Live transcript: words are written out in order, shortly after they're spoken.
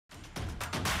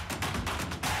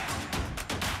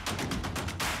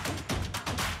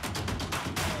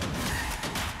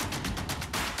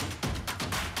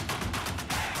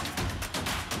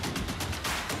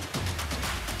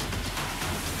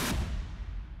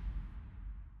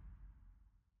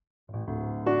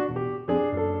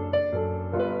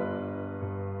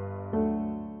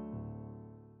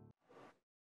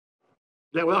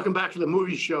Yeah, welcome back to the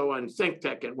movie show on Think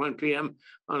Tech at 1 p.m.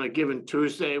 on a given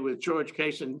Tuesday with George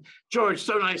Casen. George,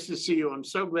 so nice to see you. I'm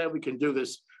so glad we can do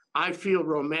this. I feel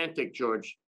romantic,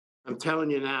 George. I'm telling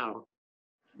you now.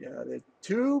 Yeah, they're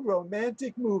two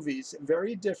romantic movies,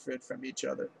 very different from each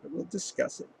other. But we'll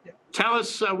discuss it. Yeah. Tell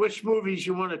us which movies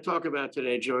you want to talk about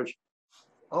today, George.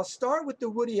 I'll start with the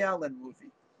Woody Allen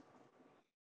movie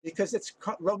because it's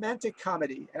romantic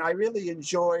comedy, and I really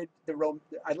enjoyed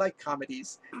I like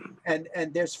comedies, and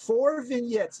there's 4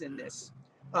 vignettes in this.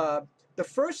 The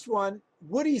first one,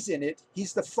 Woody's in it.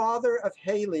 He's the father of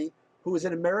Haley, who is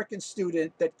an American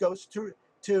student that goes to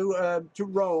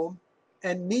Rome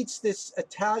and meets this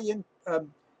Italian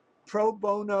pro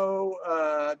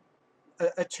bono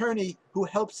attorney who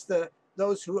helps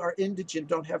those who are indigent,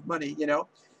 don't have money, you know.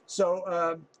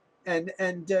 So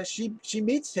she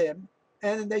meets him,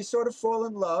 and they sort of fall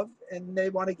in love, and they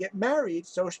want to get married.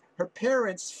 So her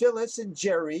parents, Phyllis and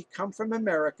Jerry, come from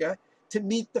America to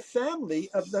meet the family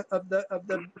of the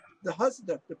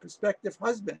husband, the prospective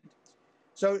husband.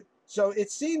 So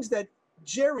it seems that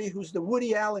Jerry, who's the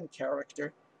Woody Allen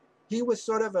character, he was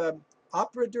sort of an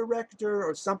opera director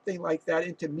or something like that,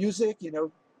 into music, you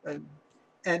know,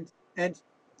 and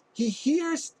he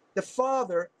hears the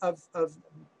father of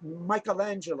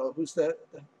Michelangelo, who's the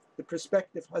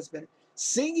prospective husband,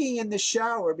 singing in the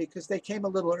shower because they came a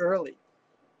little early.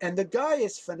 And the guy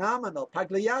is phenomenal.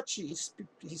 Pagliacci,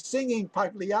 he's singing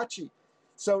Pagliacci.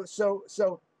 So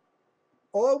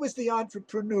always the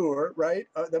entrepreneur, right?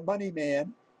 The money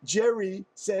man. Jerry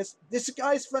says, this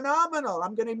guy's phenomenal.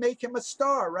 I'm going to make him a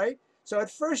star, right? So at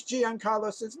first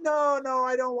Giancarlo says, no,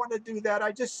 I don't want to do that.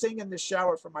 I just sing in the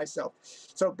shower for myself.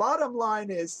 So bottom line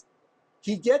is,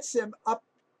 he gets him up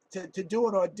to do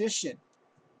an audition.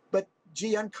 But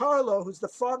Giancarlo, who's the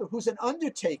father, who's an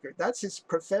undertaker, that's his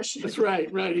profession. That's right.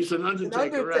 He's an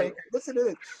undertaker. Right. Listen to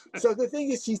this. So the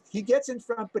thing is, he gets in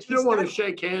front, but you don't want to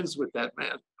shake hands with that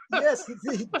man. Yes,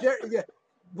 yeah.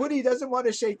 Woody doesn't want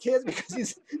to shake hands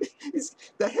because he's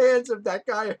the hands of that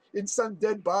guy in some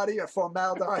dead body or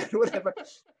formaldehyde or whatever.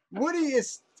 Woody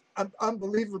is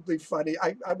unbelievably funny.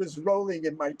 I was rolling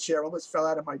in my chair, almost fell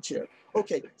out of my chair.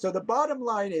 Okay, so the bottom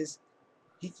line is,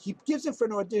 he gives him for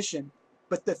an audition,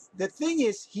 but the thing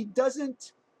is, he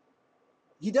doesn't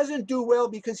do well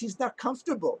because he's not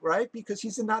comfortable, right? Because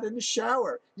he's not in the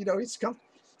shower, you know. He's comfortable.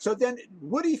 So then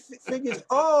Woody figures,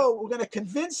 oh, we're going to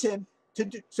convince him to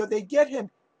do. So they get him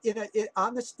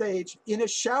on the stage in a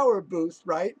shower booth,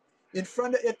 right, in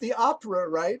front of at the opera,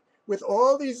 right, with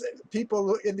all these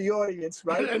people in the audience,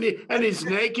 right? And he's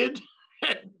naked.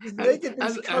 He's naked,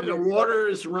 and the water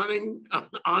is running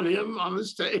on him on the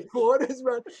stage. Water is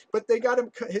running, but they got him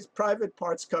his private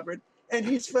parts covered, and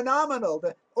he's phenomenal.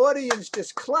 The audience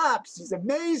just claps. He's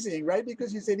amazing, right?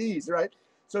 Because he's at ease, right?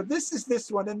 So this is this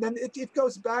one, and then it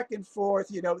goes back and forth,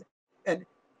 you know, and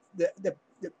the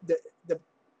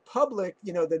public,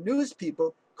 you know, the news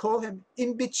people call him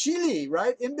imbecile,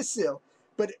 right? Imbecile.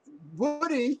 But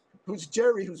Woody, who's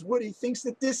Jerry, who's Woody, thinks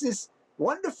that this is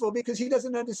wonderful because he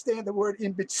doesn't understand the word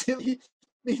imbecile. He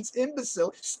means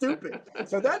imbecile, stupid.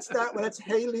 So that's that one. That's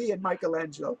Haley and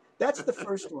Michelangelo. That's the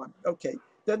first one. Okay.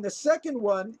 Then the second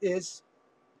one is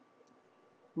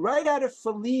right out of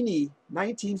Fellini,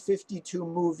 1952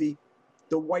 movie,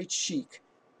 The White Sheik.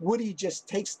 Woody just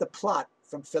takes the plot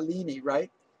from Fellini, right?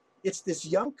 It's this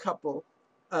young couple,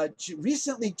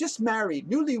 recently just married,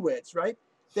 newlyweds, right?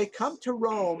 They come to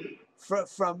Rome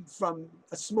from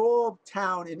a small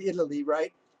town in Italy,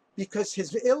 right? Because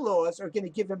his in-laws are going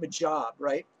to give him a job,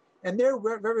 right? And they're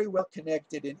very well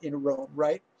connected in Rome,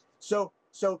 right? So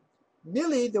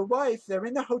Millie, the wife, they're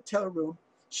in the hotel room.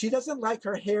 She doesn't like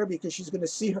her hair because she's going to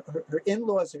see her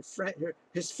in-laws,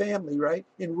 his family, right,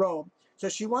 in Rome. So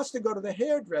she wants to go to the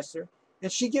hairdresser.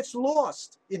 And she gets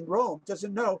lost in Rome,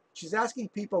 doesn't know. She's asking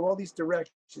people all these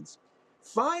directions.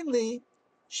 Finally,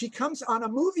 she comes on a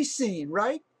movie scene,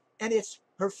 right? And it's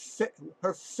her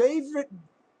favorite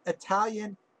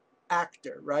Italian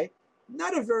actor, right?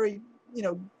 Not a very, you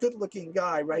know, good-looking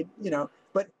guy, right? You know,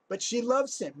 but she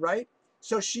loves him, right?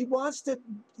 So she wants to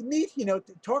meet, you know,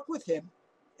 to talk with him.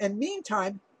 And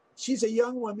meantime, she's a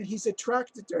young woman. He's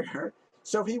attracted to her.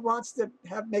 So he wants to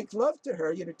make love to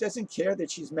her, you know, doesn't care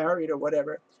that she's married or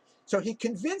whatever. So he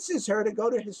convinces her to go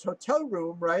to his hotel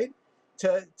room, right,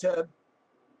 to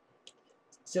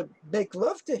make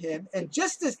love to him. And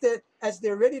just as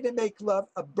they're ready to make love,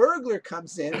 a burglar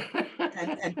comes in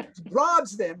and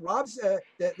robs the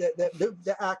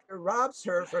actor, robs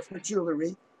her for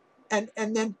jewelry, and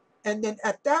then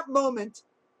at that moment,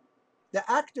 the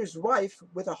actor's wife,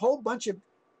 with a whole bunch of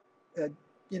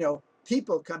you know,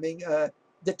 people coming,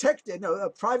 detective, no,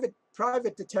 private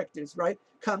private detectives, right,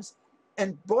 comes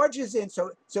and barges in.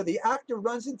 So the actor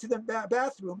runs into the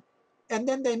bathroom, and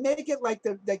then they make it like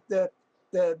the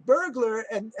burglar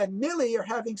and Millie are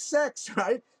having sex,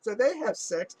 right? So they have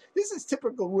sex. This is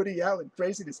typical Woody Allen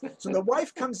craziness. So the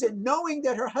wife comes in knowing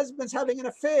that her husband's having an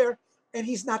affair, and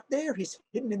he's not there. He's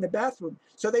hidden in the bathroom.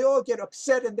 So they all get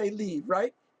upset and they leave,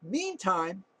 right?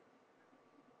 Meantime,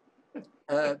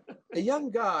 the young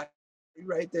guy,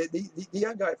 right? The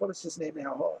young guy, what was his name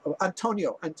now?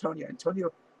 Antonio.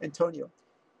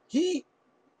 He,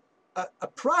 a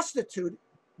prostitute,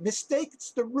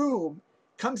 mistakes the room,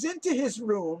 comes into his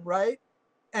room, right?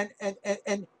 And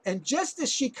just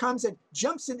as she comes and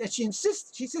jumps in, and she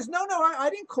insists, she says, no, I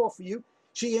didn't call for you.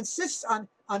 She insists on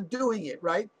doing it,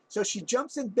 right? So she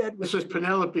jumps in bed with. This is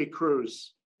Penelope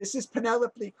Cruz. This is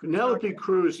Penelope. Penelope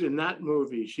Cruz in that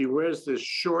movie. She wears this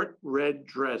short red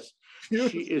dress.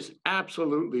 She is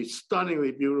absolutely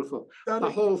stunningly beautiful. Stunning.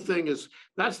 The whole thing is,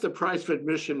 that's the price of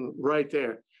admission right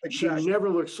there. Exactly. She never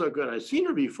looked so good. I've seen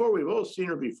her before. We've all seen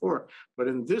her before. But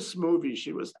in this movie,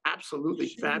 she was absolutely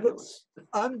fabulous.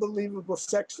 Unbelievable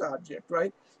sex object,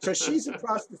 right? So she's a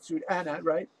prostitute, Anna,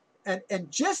 right? And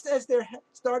just as they're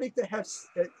starting to have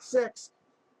sex,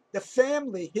 the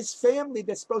family, his family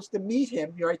that's supposed to meet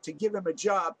him, right, to give him a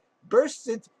job, bursts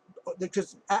into,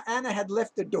 because Anna had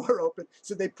left the door open,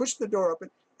 so they push the door open,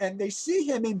 and they see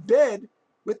him in bed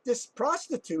with this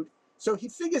prostitute. So he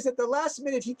figures at the last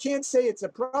minute he can't say it's a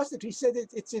prostitute. He said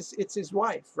it's his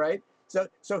wife, right? So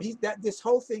this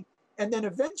whole thing, and then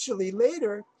eventually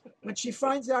later, when she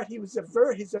finds out he was a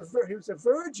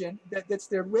virgin, that's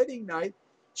their wedding night,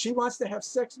 she wants to have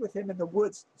sex with him in the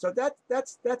woods. So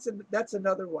that's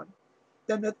another one.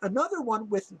 Then another one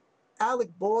with Alec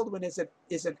Baldwin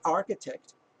is an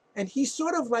architect, and he's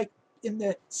sort of like in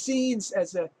the scenes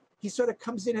he sort of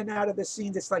comes in and out of the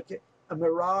scenes. It's like a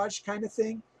mirage kind of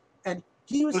thing, and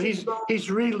he was. Well, he's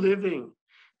reliving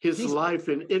his life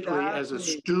in Italy as a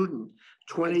student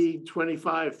 20,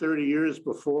 25, 30 years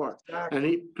before. Exactly.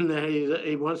 And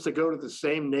he wants to go to the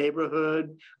same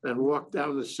neighborhood and walk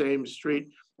down the same street.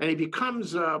 And he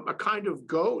becomes a kind of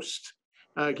ghost,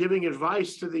 giving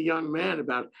advice to the young man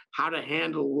about how to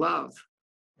handle love.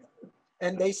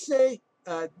 And they say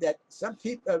that some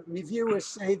people, reviewers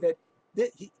say that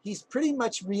he's pretty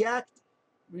much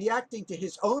reacting to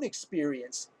his own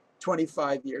experience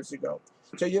 25 years ago.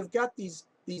 So you've got these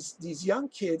young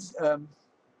kids,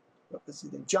 what was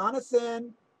his name?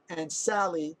 Jonathan and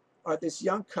Sally are this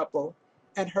young couple,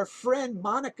 and her friend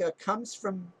Monica comes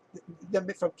from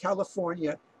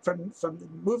California, from the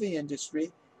movie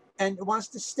industry, and wants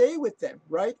to stay with them,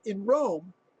 right, in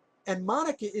Rome. And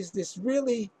Monica is this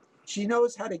really, she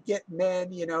knows how to get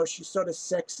men, she's sort of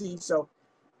sexy. So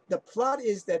the plot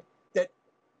is that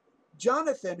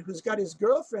Jonathan, who's got his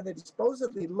girlfriend that he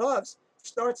supposedly loves,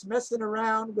 starts messing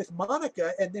around with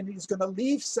Monica, and then he's going to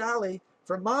leave Sally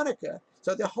for Monica.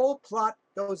 So the whole plot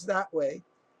goes that way.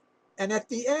 And at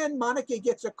the end, Monica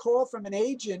gets a call from an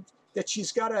agent that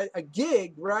she's got a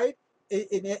gig, right,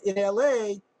 in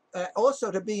LA,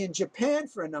 also to be in Japan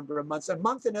for a number of months, a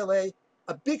month in LA,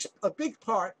 a big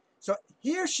part. So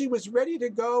here she was ready to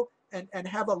go and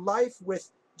have a life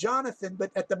with Jonathan, but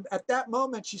at that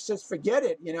moment she says, forget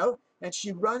it, and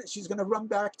she's going to run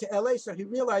back to LA. So he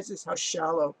realizes how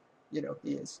shallow, he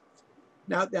is.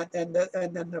 Now and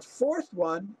then the fourth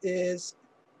one is,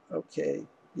 okay,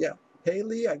 yeah,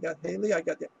 Haley. I got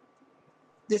that.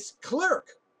 This clerk,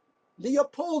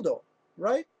 Leopoldo,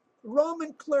 right?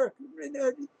 Roman clerk.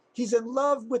 He's in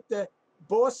love with the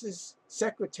boss's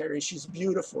secretary. She's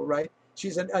beautiful, right?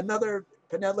 She's another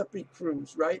Penelope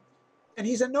Cruz, right? And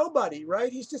he's a nobody,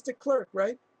 right? He's just a clerk,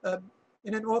 right?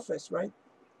 In an office, right?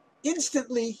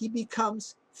 Instantly, he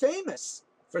becomes famous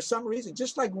for some reason,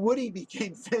 just like Woody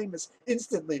became famous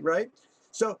instantly, right?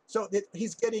 So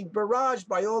he's getting barraged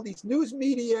by all these news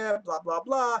media, blah, blah,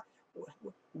 blah.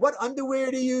 What underwear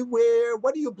do you wear?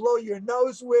 What do you blow your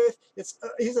nose with?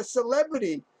 He's a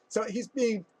celebrity. So he's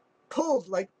being pulled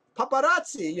like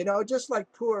paparazzi, just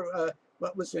like poor,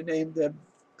 what was her name? The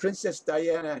Princess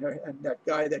Diana and that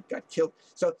guy that got killed.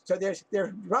 So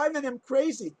they're driving him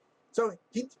crazy. So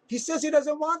he says he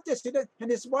doesn't want this,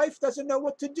 and his wife doesn't know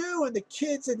what to do, and the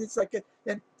kids, and it's like,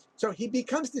 and so he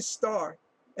becomes this star.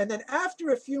 And then after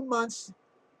a few months,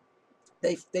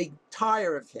 they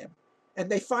tire of him, and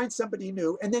they find somebody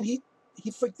new, and then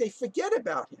they forget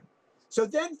about him. So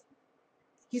then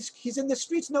he's in the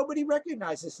streets, nobody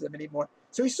recognizes him anymore.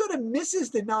 So he sort of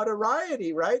misses the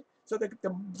notoriety, right? So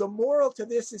the moral to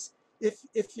this is,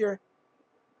 if you're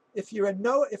a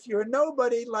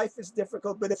nobody, life is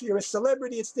difficult. But if you're a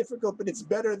celebrity, it's difficult, but it's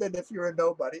better than if you're a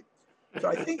nobody. So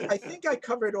I think I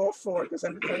covered all four because I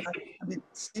mean,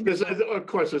 Of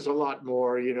course, there's a lot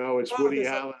more. You know, it's Woody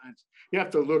Allen. You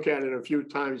have to look at it a few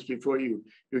times before you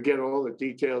get all the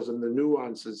details and the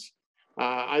nuances.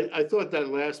 I thought that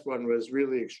last one was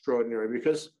really extraordinary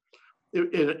because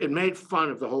it made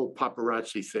fun of the whole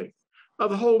paparazzi thing, of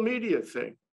the whole media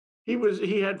thing.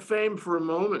 He had fame for a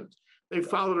moment. They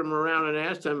followed him around and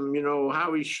asked him, you know,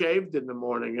 how he shaved in the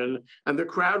morning. And the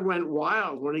crowd went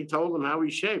wild when he told them how he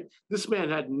shaved. This man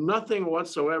had nothing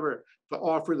whatsoever to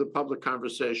offer the public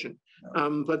conversation.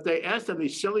 But they asked him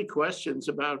these silly questions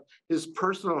about his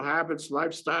personal habits,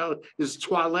 lifestyle, his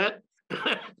toilette,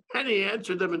 and he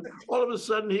answered them. And all of a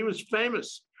sudden he was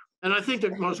famous. And I think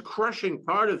the most crushing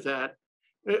part of that,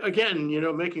 again, you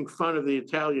know, making fun of the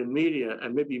Italian media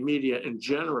and maybe media in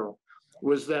general,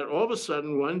 was that all of a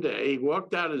sudden one day he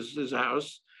walked out of his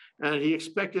house and he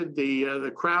expected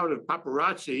the crowd of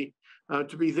paparazzi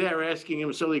to be there asking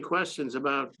him silly questions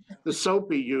about the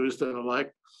soap he used and the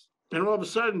like. And all of a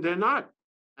sudden they're not.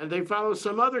 And they follow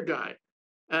some other guy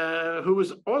who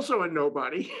was also a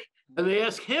nobody. And they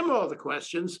ask him all the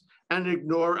questions and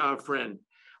ignore our friend.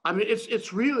 I mean,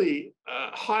 it's really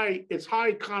it's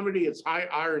high comedy, it's high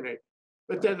irony.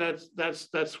 But then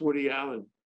that's Woody Allen.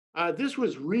 This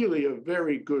was really a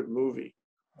very good movie.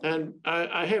 And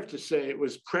I have to say, it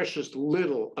was precious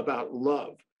little about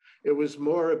love. It was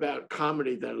more about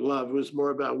comedy than love. It was more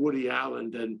about Woody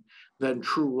Allen than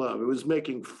true love. It was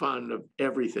making fun of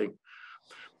everything.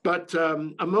 But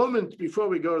a moment before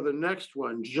we go to the next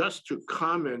one, just to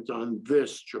comment on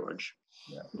this, George.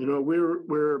 Yeah. You know,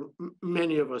 we're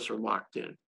many of us are locked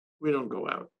in. We don't go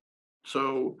out.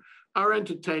 So our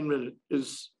entertainment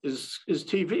is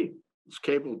TV. It's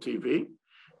cable TV.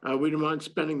 We don't mind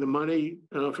spending the money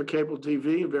for cable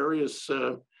TV, various,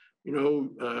 Netflix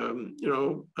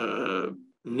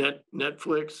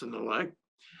and the like,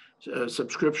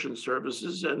 subscription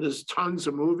services. And there's tons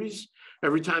of movies.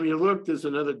 Every time you look, there's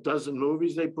another dozen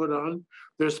movies they put on.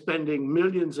 They're spending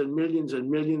millions and millions and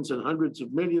millions and hundreds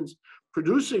of millions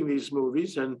producing these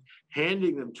movies and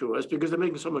handing them to us because they're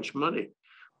making so much money.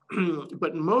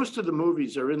 But most of the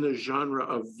movies are in the genre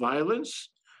of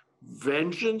violence,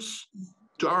 vengeance,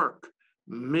 dark,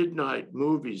 midnight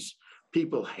movies,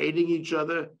 people hating each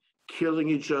other, killing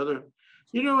each other.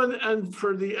 You know, and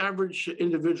for the average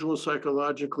individual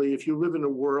psychologically, if you live in a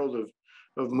world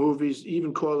of movies,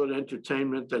 even call it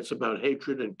entertainment that's about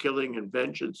hatred and killing and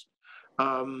vengeance,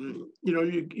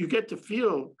 you get to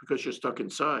feel, because you're stuck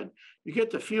inside, you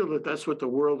get to feel that that's what the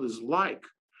world is like.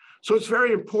 So it's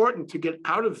very important to get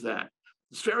out of that.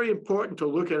 It's very important to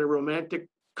look at a romantic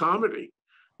comedy.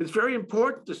 It's very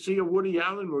important to see a Woody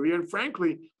Allen movie. And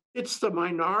frankly, it's the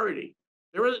minority.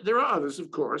 There are others,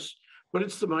 of course, but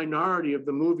it's the minority of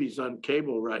the movies on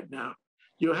cable right now.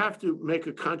 You have to make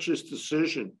a conscious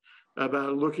decision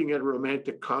about looking at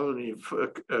romantic comedy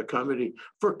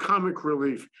for comic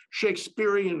relief,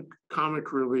 Shakespearean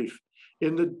comic relief.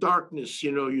 In the darkness,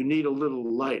 you need a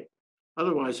little light.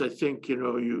 Otherwise, I think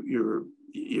your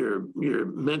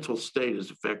mental state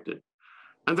is affected,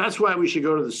 and that's why we should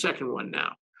go to the second one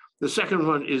now. The second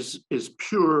one is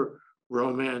pure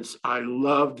romance. I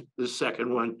loved the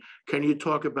second one. Can you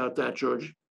talk about that,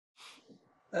 George?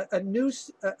 A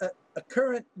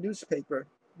current newspaper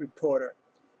reporter.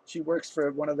 She works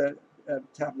for one of the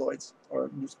tabloids or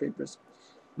newspapers.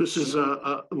 This is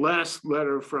a last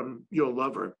letter from your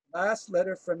lover. Last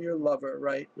letter from your lover,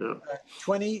 right? Yeah.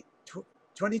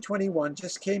 2021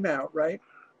 just came out, right?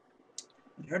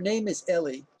 Her name is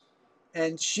Ellie,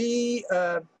 and she,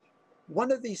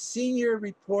 one of the senior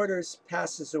reporters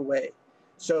passes away.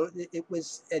 So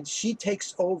and she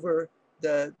takes over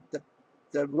the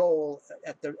role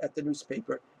at the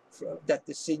newspaper that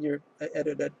the senior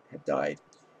editor had died.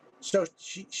 So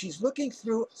she's looking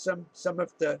through some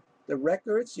of the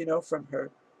records, from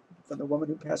the woman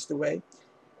who passed away,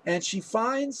 and she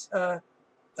finds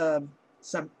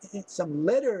some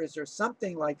letters or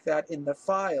something like that in the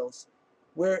files,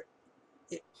 where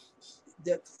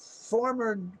the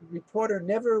former reporter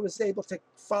never was able to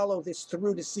follow this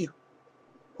through to see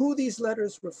who these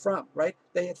letters were from. Right?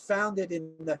 They had found it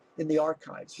in the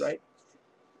archives. Right?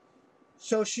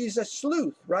 So she's a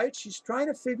sleuth, right? She's trying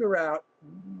to figure out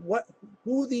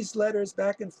who these letters,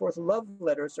 back and forth love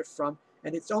letters, are from,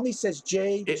 and it only says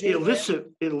J.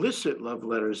 Illicit love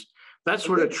letters. That's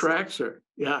what attracts her.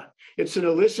 Yeah, it's an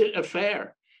illicit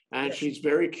affair, and yes. She's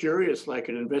very curious, like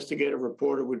an investigative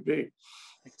reporter would be.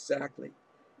 Exactly.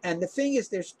 And the thing is,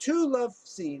 there's two love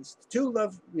scenes, two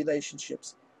love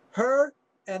relationships. Her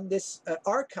and this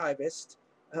archivist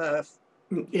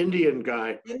Indian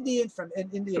guy. Indian from an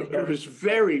Indian He was heritage.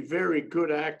 very, very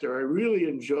good actor. I really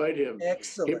enjoyed him.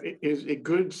 Excellent. His a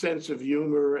good sense of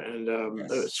humor and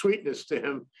Yes. sweetness to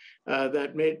him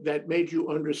that made you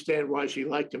understand why she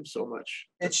liked him so much.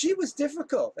 And she was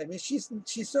difficult. I mean, she's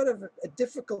sort of a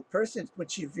difficult person when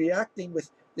she's reacting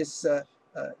with this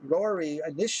Rory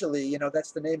initially. You know,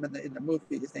 that's the name in the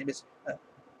movie. His name is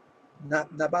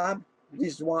Nabam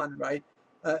Rizwan, right?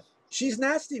 She's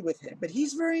nasty with him, but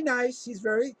he's very nice.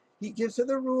 He gives her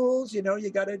the rules. You know, you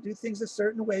got to do things a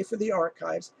certain way for the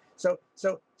archives. So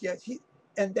yeah,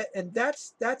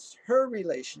 that's her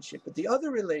relationship. But the other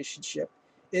relationship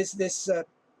is this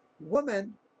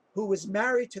woman who was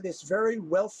married to this very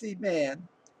wealthy man,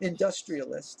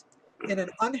 industrialist, in an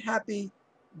unhappy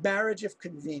marriage of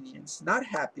convenience, not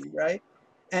happy, right?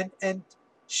 And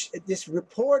this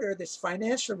reporter, this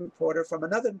financial reporter from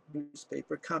another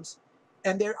newspaper comes,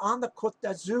 and they're on the Côte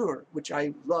d'Azur, which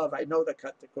I love. I know the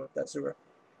Côte d'Azur,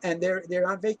 and they're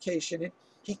on vacation. And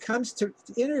he comes to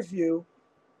interview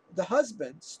the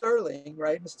husband, Sterling,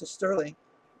 right, Mr. Sterling,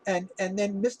 and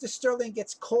then Mr. Sterling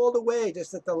gets called away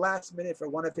just at the last minute for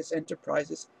one of his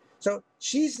enterprises. So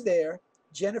she's there,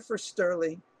 Jennifer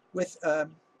Sterling, with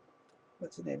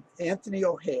what's her name, Anthony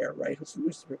O'Hare, right, who's the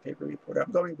newspaper reporter.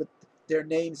 I'm going with their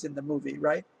names in the movie,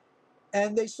 right?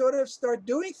 And they sort of start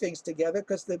doing things together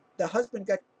because the husband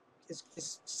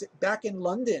is back in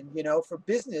London, you know, for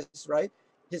business, right?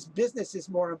 His business is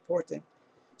more important.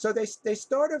 So they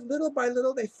start of little by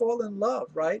little, they fall in love,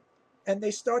 right? And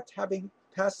they start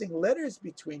passing letters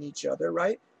between each other,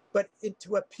 right? But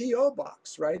into a P.O.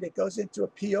 box, right? It goes into a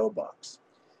P.O. box.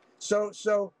 So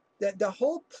the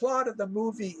whole plot of the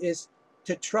movie is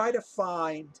to try to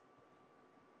find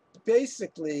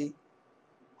basically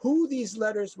who these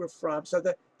letters were from. So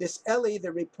this Ellie,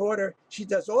 the reporter, she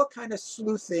does all kind of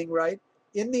sleuthing, right,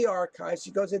 in the archives.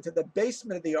 She goes into the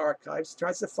basement of the archives,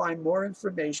 tries to find more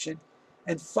information,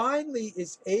 and finally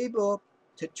is able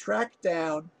to track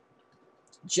down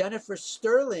Jennifer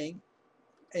Sterling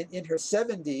in her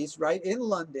 70s, right, in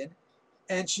London.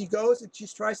 And she goes and she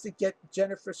tries to get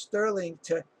Jennifer Sterling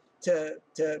to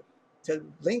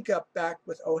link up back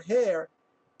with O'Hare.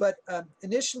 But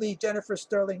initially, Jennifer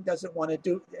Sterling doesn't want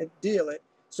to deal it.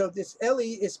 So this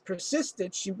Ellie is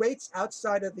persistent. She waits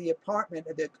outside of the apartment,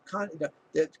 the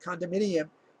condominium,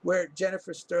 where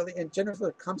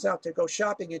Jennifer comes out to go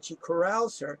shopping, and she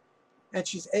corrals her, and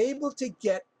she's able to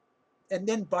get. And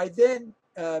then by then,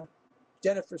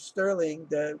 Jennifer Sterling,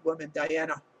 the woman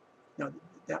Diana, no,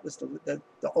 that was the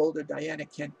older Diana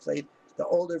Kent played the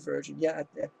older version, yeah,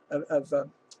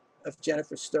 of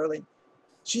Jennifer Sterling.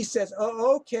 She says,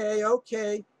 "Oh,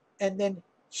 okay," and then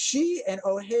she and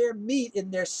O'Hare meet in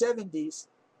their 70s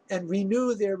and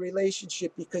renew their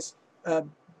relationship because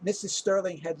Mrs.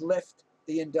 Sterling had left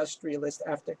the industrialist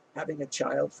after having a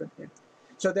child from him.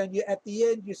 So then at the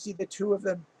end, you see the two of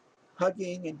them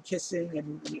hugging and kissing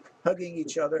and hugging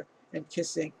each other and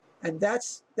kissing, and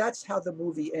that's how the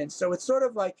movie ends. So it's sort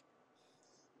of like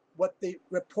what the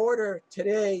reporter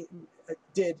today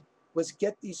did was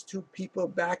get these two people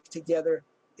back together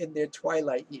in their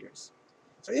twilight years.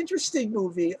 So interesting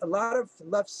movie, a lot of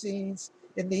love scenes.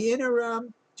 In the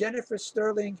interim, Jennifer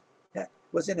Sterling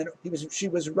she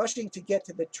was rushing to get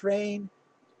to the train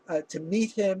to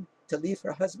meet him, to leave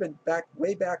her husband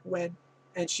way back when,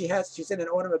 and she's in an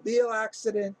automobile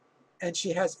accident, and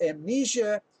she has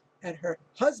amnesia, and her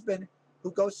husband,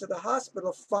 who goes to the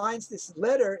hospital, finds this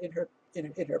letter in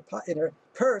her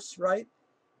purse, right?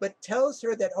 But tells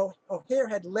her that O'Hare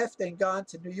had left and gone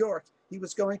to New York. He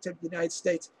was going to the United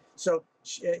States. So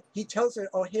he tells her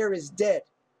O'Hare is dead.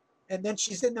 And then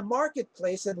she's in the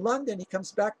marketplace in London. He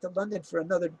comes back to London for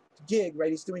another gig,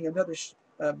 right? He's doing another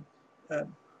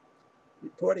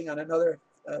reporting on another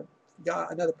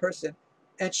person.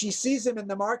 And she sees him in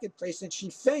the marketplace, and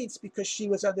she faints because she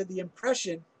was under the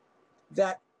impression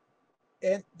that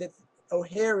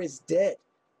O'Hare is dead.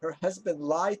 Her husband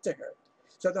lied to her.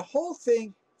 So the whole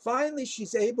thing, finally,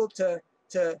 she's able to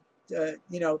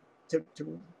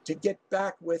get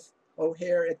back with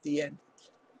O'Hare at the end.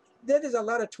 Then there's a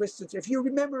lot of twists. If you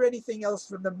remember anything else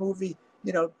from the movie,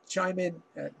 chime in.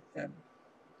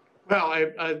 Well,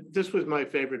 this was my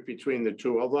favorite between the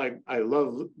two. Although I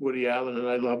love Woody Allen and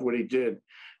I love what he did,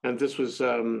 and this was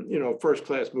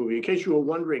first-class movie. In case you were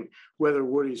wondering whether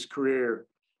Woody's career,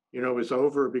 is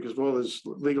over because of all his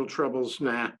legal troubles,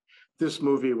 this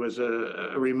movie was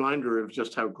a reminder of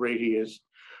just how great he is.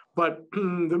 But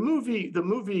the movie,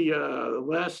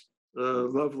 Last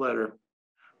Love Letter,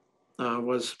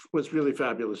 was really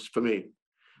fabulous for me.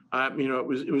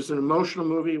 It was an emotional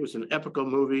movie. It was an epical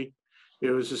movie. It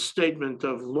was a statement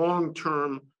of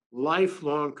long-term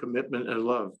lifelong commitment and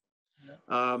love.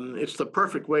 It's the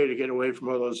perfect way to get away from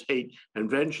all those hate and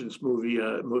vengeance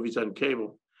movies on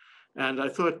cable. And I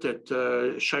thought that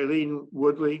Shailene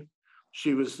Woodley,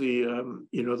 she was the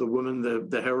the woman,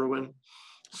 the heroine,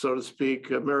 so to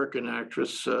speak, American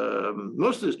actress.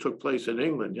 Most of this took place in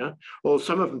England, yeah. Well,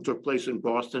 some of them took place in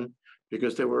Boston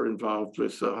because they were involved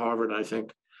with Harvard, I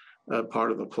think,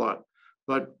 part of the plot.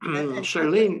 But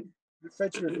Shailene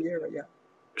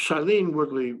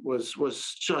Woodley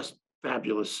was just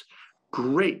fabulous,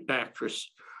 great actress.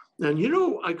 And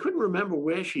I couldn't remember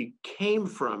where she came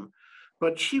from,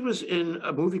 but she was in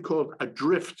a movie called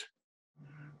Adrift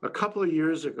a couple of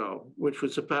years ago, which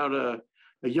was about a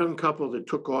young couple that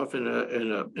took off in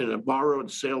a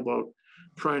borrowed sailboat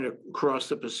trying to cross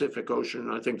the Pacific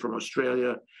Ocean, I think from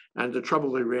Australia, and the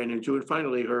trouble they ran into. And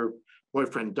finally, her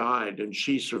boyfriend died, and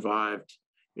she survived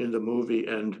in the movie.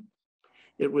 And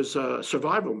it was a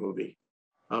survival movie,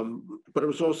 but it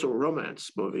was also a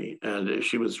romance movie. And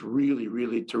she was really,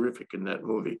 really terrific in that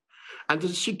movie. And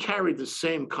she carried the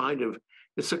same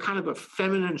it's a kind of a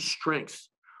feminine strength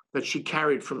that she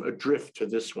carried from Adrift to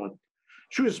this one.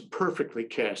 She was perfectly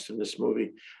cast in this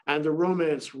movie, and the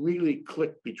romance really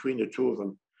clicked between the two of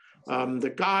them. The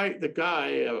guy,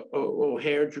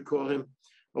 O'Hare, did you call him?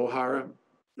 O'Hara?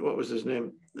 What was his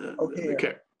name?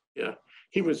 O'Hare. Yeah,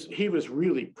 he was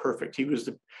really perfect. He was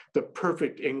the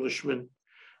perfect Englishman.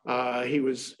 He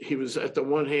was at the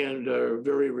one hand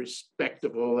very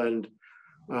respectable and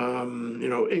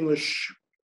English,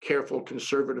 careful,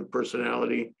 conservative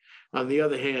personality. On the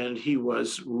other hand, he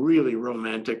was really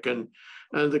romantic, and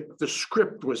the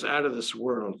script was out of this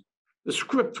world. The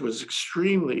script was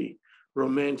extremely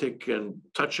romantic and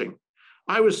touching.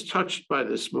 I was touched by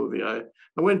this movie. I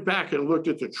went back and looked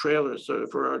at the trailers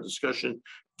for our discussion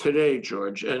today,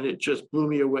 George, and it just blew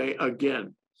me away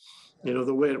again,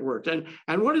 the way it worked. And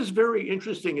what is very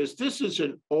interesting is this is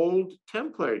an old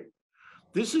template.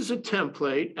 This is a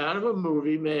template out of a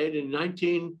movie made in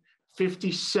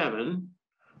 1957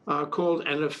 called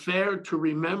An Affair to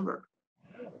Remember,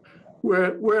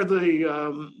 where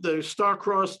the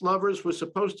star-crossed lovers were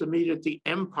supposed to meet at the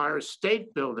Empire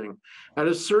State Building at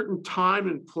a certain time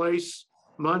and place.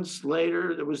 Months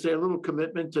later, there was their little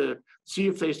commitment to see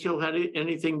if they still had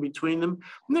anything between them.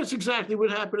 And that's exactly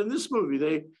what happened in this movie.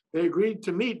 They agreed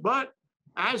to meet, but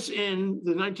as in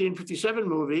the 1957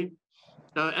 movie,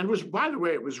 and by the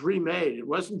way, it was remade. It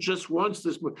wasn't just once.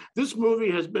 This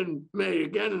movie has been made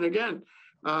again and again.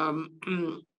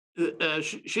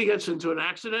 She gets into an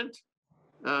accident,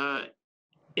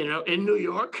 in New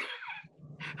York.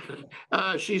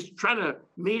 She's trying to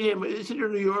meet him. Is it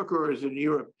in New York or is it in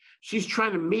Europe? She's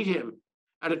trying to meet him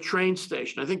at a train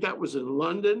station. I think that was in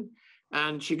London,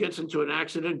 and she gets into an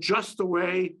accident just the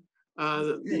way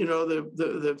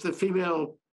the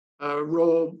female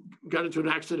role got into an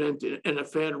accident in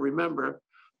Affair to Remember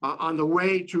on the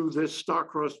way to this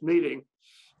star-crossed meeting,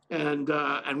 and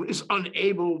is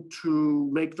unable to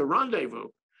make the rendezvous.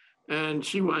 And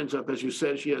she winds up, as you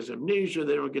said, she has amnesia.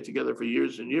 They don't get together for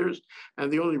years and years.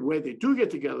 And the only way they do get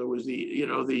together was the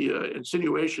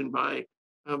insinuation by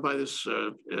this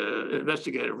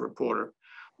investigative reporter.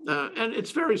 And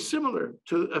it's very similar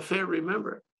to Affair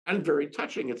Remember, and very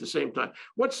touching at the same time.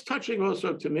 What's touching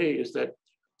also to me is that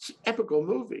it's an epical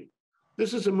movie.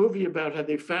 This is a movie about how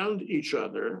they found each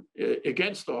other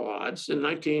against all odds in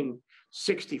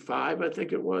 1965, I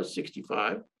think it was,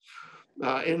 65,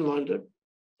 in London.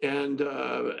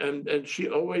 And she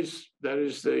always, that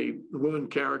is the woman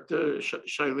character,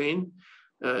 Shailene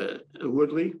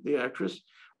Woodley, the actress,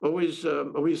 always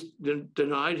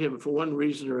denied him for one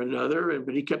reason or another,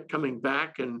 but he kept coming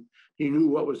back, and he knew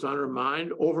what was on her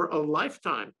mind over a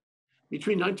lifetime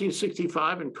between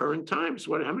 1965 and current times.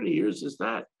 How many years is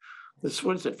that?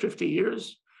 What's that, 50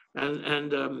 years?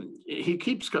 And he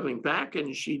keeps coming back,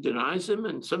 and she denies him,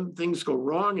 and some things go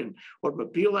wrong, and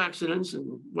automobile accidents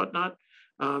and whatnot.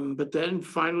 But then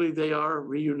finally they are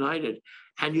reunited.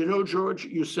 And George,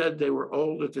 you said they were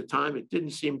old at the time. It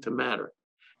didn't seem to matter.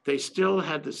 They still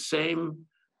had the same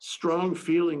strong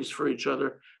feelings for each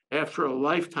other after a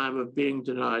lifetime of being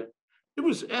denied. It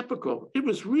was epical. It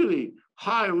was really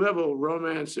high-level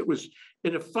romance. It was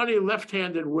in a funny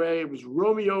left-handed way. It was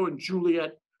Romeo and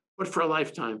Juliet, but for a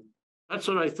lifetime. That's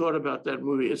what I thought about that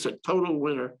movie. It's a total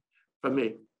winner for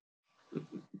me.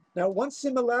 Now, one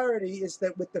similarity is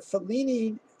that with the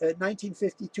Fellini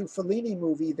 1952 Fellini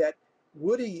movie, that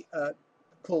Woody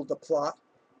pulled the plot,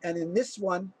 and in this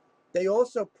one, they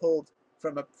also pulled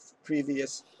from a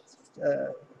previous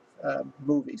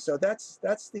movie. So that's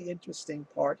the interesting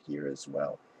part here as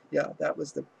well. Yeah,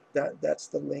 that's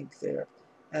the link there,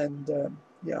 and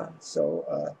yeah.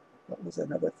 So what was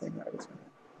another thing I was going to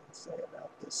say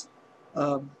about this?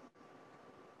 Um,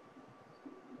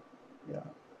 yeah.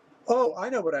 Oh, I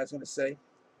know what I was going to say.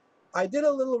 I did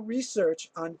a little research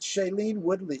on Shailene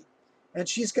Woodley, and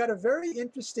she's got a very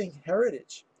interesting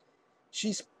heritage.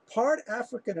 She's part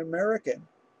African American,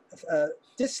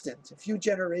 distant, a few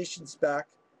generations back,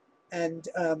 and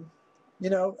you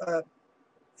know,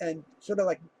 and sort of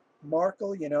like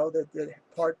Markle, you know, the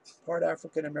part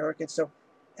African American. So,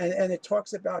 and it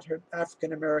talks about her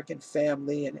African American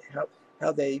family and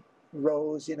how they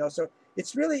rose, you know. So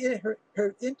it's really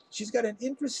in she's got an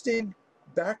interesting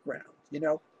background, you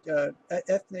know,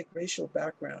 ethnic racial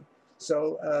background.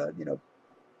 So you know,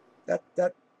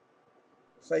 that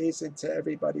plays into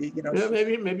everybody, you know. Yeah,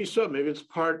 maybe so. Maybe it's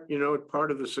part, you know,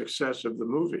 part of the success of the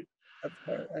movie. Of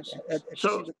her, and she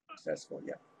So was successful,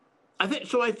 yeah. I think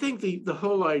so. I think the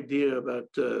whole idea about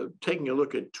taking a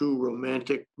look at two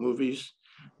romantic movies,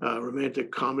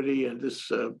 romantic comedy, and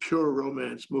this pure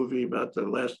romance movie about the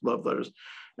last love letters.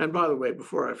 And by the way,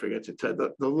 before I forget to tell,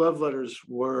 the love letters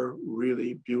were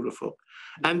really beautiful,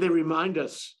 and they remind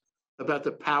us about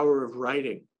the power of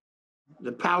writing,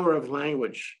 the power of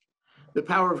language, the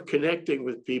power of connecting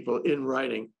with people in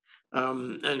writing.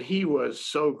 And he was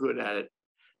so good at it.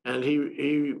 And he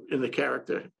in the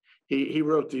character, he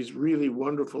wrote these really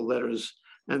wonderful letters.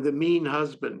 And the mean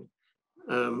husband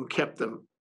kept them,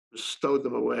 stowed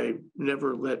them away,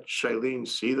 never let Shailene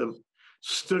see them,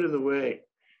 stood in the way.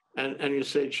 And you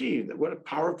say, gee, what a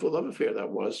powerful love affair that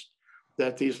was,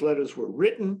 that these letters were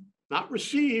written, not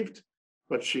received,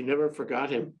 but she never forgot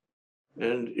him.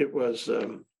 And it was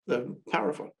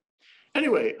powerful.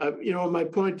 Anyway, you know, my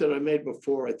point that I made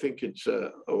before, I think it's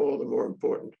all the more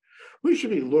important. We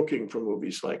should be looking for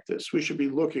movies like this. We should be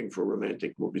looking for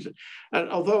romantic movies. And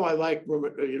although I like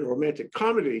romantic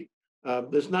comedy,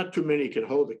 there's not too many can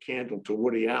hold a candle to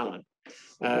Woody Allen.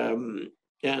 And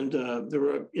there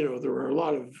are a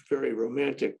lot of very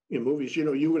romantic movies. You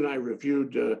know, you and I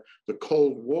reviewed the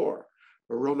Cold War,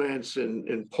 a romance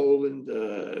in Poland,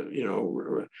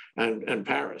 and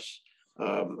Paris.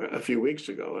 A few weeks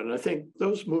ago. And I think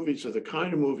those movies are the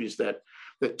kind of movies that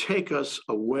take us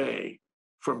away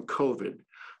from COVID,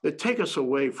 that take us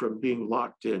away from being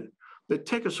locked in, that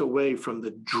take us away from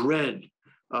the dread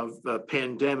of the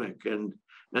pandemic and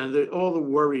all the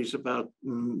worries about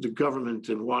the government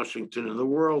in Washington and the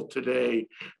world today,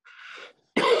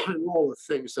 and all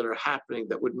the things that are happening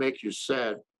that would make you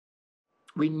sad.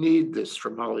 We need this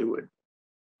from Hollywood.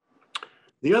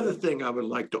 The other thing I would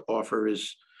like to offer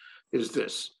is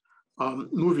this.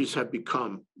 Movies have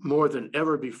become, more than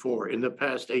ever before in the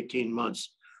past 18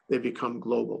 months, they've become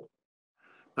global.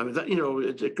 I mean,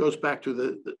 it goes back to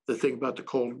the thing about the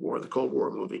Cold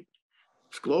War movie.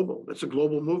 It's global. It's a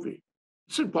global movie.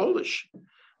 It's in Polish.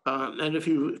 And if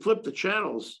you flip the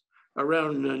channels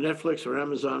around Netflix or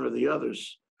Amazon or the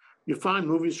others, you find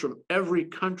movies from every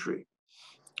country.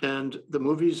 And the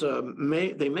movies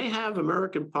may have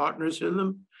American partners in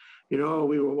them. You know,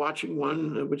 we were watching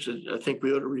one, which is, I think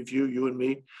we ought to review, you and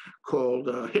me, called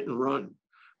Hit and Run,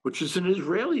 which is an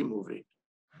Israeli movie.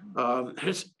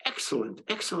 It's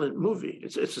excellent movie.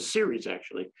 It's a series,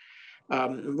 actually.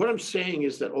 What I'm saying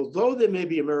is that although there may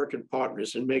be American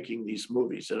partners in making these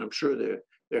movies, and I'm sure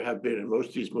there have been in most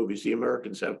of these movies, the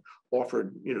Americans have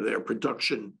offered, their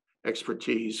production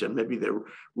expertise and maybe their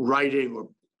writing or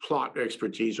plot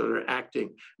expertise or their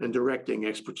acting and directing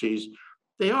expertise.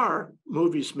 They are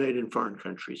movies made in foreign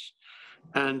countries.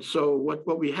 And so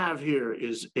what we have here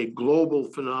is a global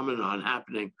phenomenon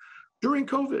happening during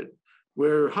COVID,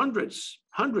 where hundreds,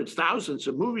 thousands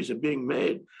of movies are being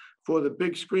made for the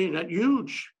big screen at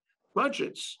huge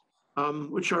budgets,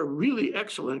 which are really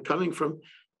excellent, coming from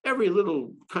every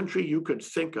little country you could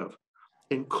think of,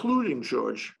 including,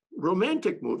 George,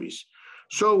 romantic movies.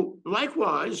 So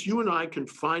likewise, you and I can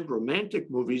find romantic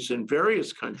movies in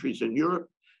various countries in Europe,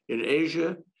 in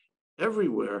Asia,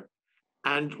 everywhere,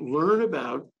 and learn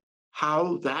about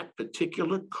how that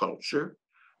particular culture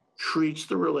treats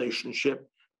the relationship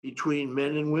between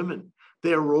men and women.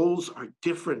 Their roles are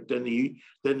different than the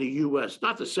US.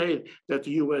 Not to say that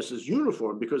the US is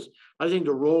uniform, because I think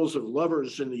the roles of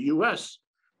lovers in the US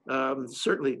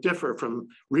certainly differ from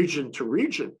region to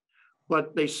region,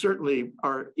 but they certainly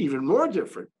are even more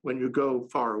different when you go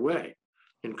far away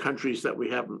in countries that we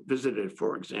haven't visited,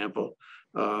 for example.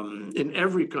 In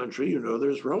every country,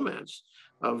 there's romance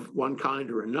of one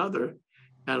kind or another.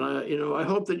 And, I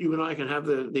hope that you and I can have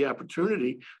the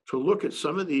opportunity to look at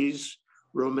some of these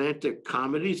romantic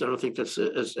comedies. I don't think that's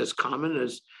as common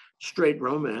as straight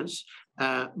romance,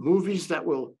 movies that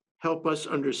will help us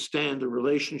understand the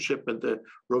relationship and the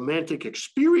romantic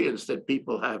experience that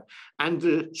people have and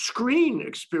the screen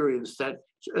experience that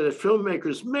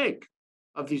filmmakers make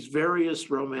of these various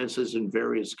romances in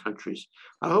various countries.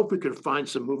 I hope we can find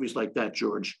some movies like that,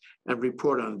 George, and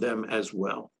report on them as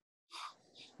well.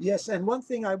 Yes, and one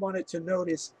thing I wanted to note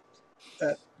is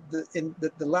in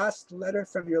the last letter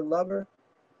from your lover,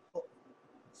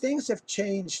 things have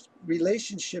changed.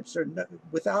 Relationships are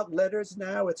without letters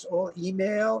now. It's all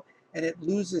email, and it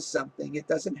loses something. It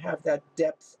doesn't have that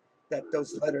depth that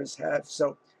those letters have.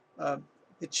 So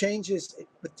the changes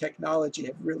with technology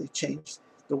have really changed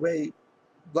the way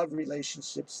love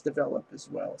relationships develop as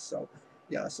well. So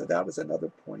yeah, so that was another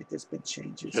point. There's been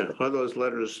changes. Yeah, all those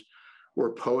letters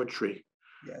were poetry.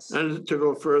 Yes. And to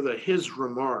go further, his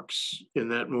remarks in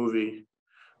that movie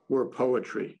were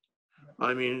poetry.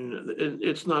 I mean,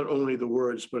 it's not only the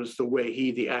words, but it's the way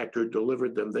he, the actor,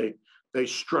 delivered them. They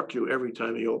struck you every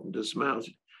time he opened his mouth.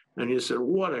 And you said,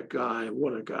 what a guy,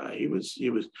 what a guy.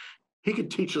 He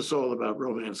could teach us all about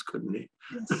romance, couldn't he?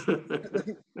 Yes.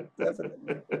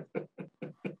 Definitely.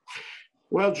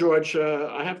 Well, George,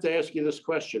 I have to ask you this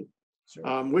question.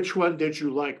 Sure. Which one did you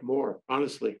like more,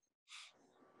 honestly?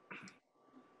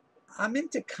 I'm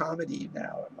into comedy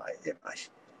now.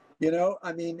 You know,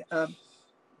 I mean,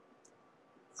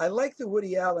 I like the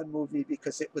Woody Allen movie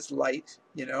because it was light,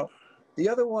 you know. The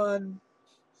other one,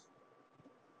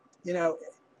 you know,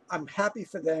 I'm happy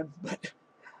for them, but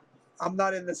I'm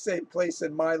not in the same place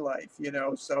in my life, you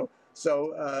know. So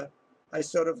I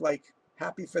sort of like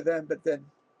happy for them, but then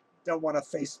don't want to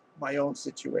face my own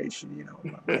situation, you know.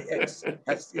 My ex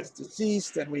is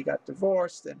deceased, and we got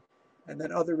divorced, and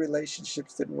then other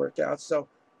relationships didn't work out. So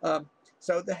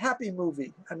so the happy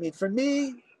movie. I mean, for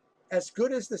me, as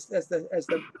good as the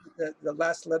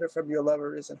last letter from your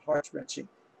lover is and heart wrenching,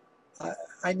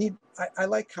 I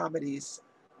like comedies.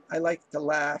 I like to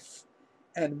laugh,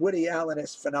 and Woody Allen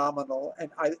is phenomenal.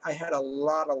 And I had a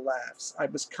lot of laughs. I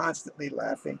was constantly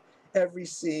laughing every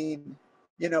scene.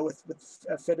 You know, with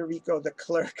Federico the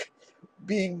clerk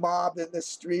being mobbed in the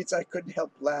streets, I couldn't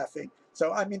help laughing.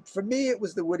 So I mean, for me, it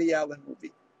was the Woody Allen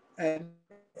movie, and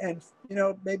you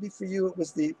know, maybe for you it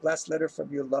was the last letter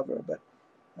from your lover. But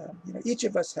you know, each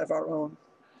of us have our own,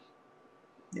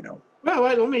 you know. Well,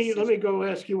 let me go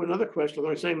ask you another question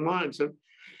along the same lines.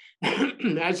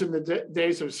 As in the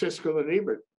days of Siskel and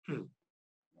Ebert,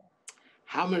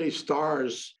 how many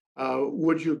stars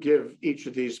would you give each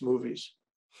of these movies?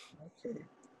 Okay.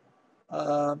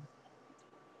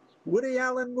 Woody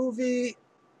Allen movie,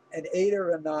 an 8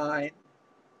 or a 9.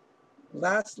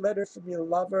 Last letter from your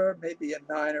lover, maybe a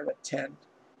 9 or a 10.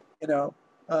 You know,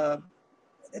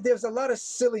 there's a lot of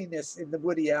silliness in the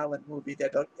Woody Allen movie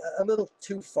that a little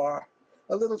too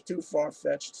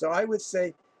far-fetched. So I would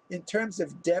say, in terms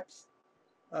of depth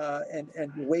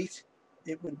and weight,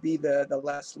 it would be the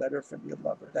last letter from your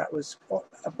lover. That was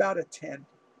about a 10.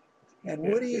 And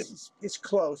Woody is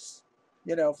close,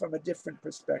 you know, from a different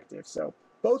perspective. So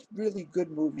both really good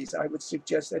movies. I would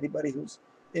suggest anybody who's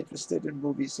interested in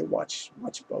movies to watch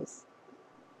both.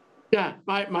 Yeah,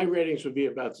 my ratings would be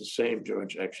about the same,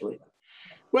 George, actually.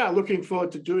 Well, looking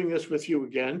forward to doing this with you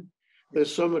again.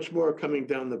 There's so much more coming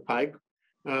down the pike.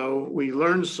 We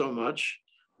learn so much,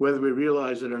 whether we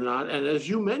realize it or not. And as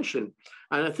you mentioned,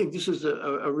 and I think this is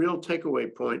a real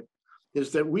takeaway point,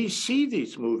 is that we see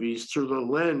these movies through the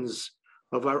lens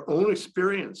of our own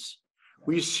experience.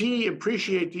 We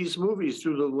appreciate these movies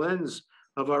through the lens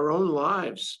of our own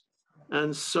lives.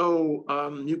 And so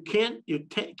you can't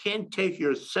take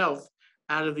yourself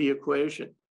out of the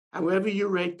equation. However you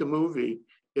rate the movie,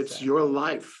 it's your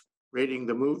life rating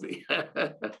the movie.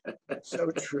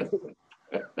 So true.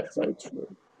 So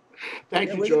true.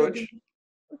 Thank you, George.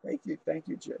 Thank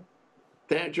you, Jay.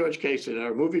 George Casen,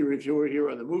 our movie reviewer here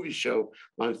on the Movie Show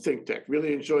on Think Tech.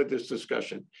 Really enjoyed this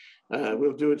discussion.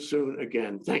 We'll do it soon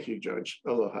again. Thank you, George.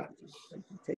 Aloha.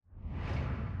 Thank you.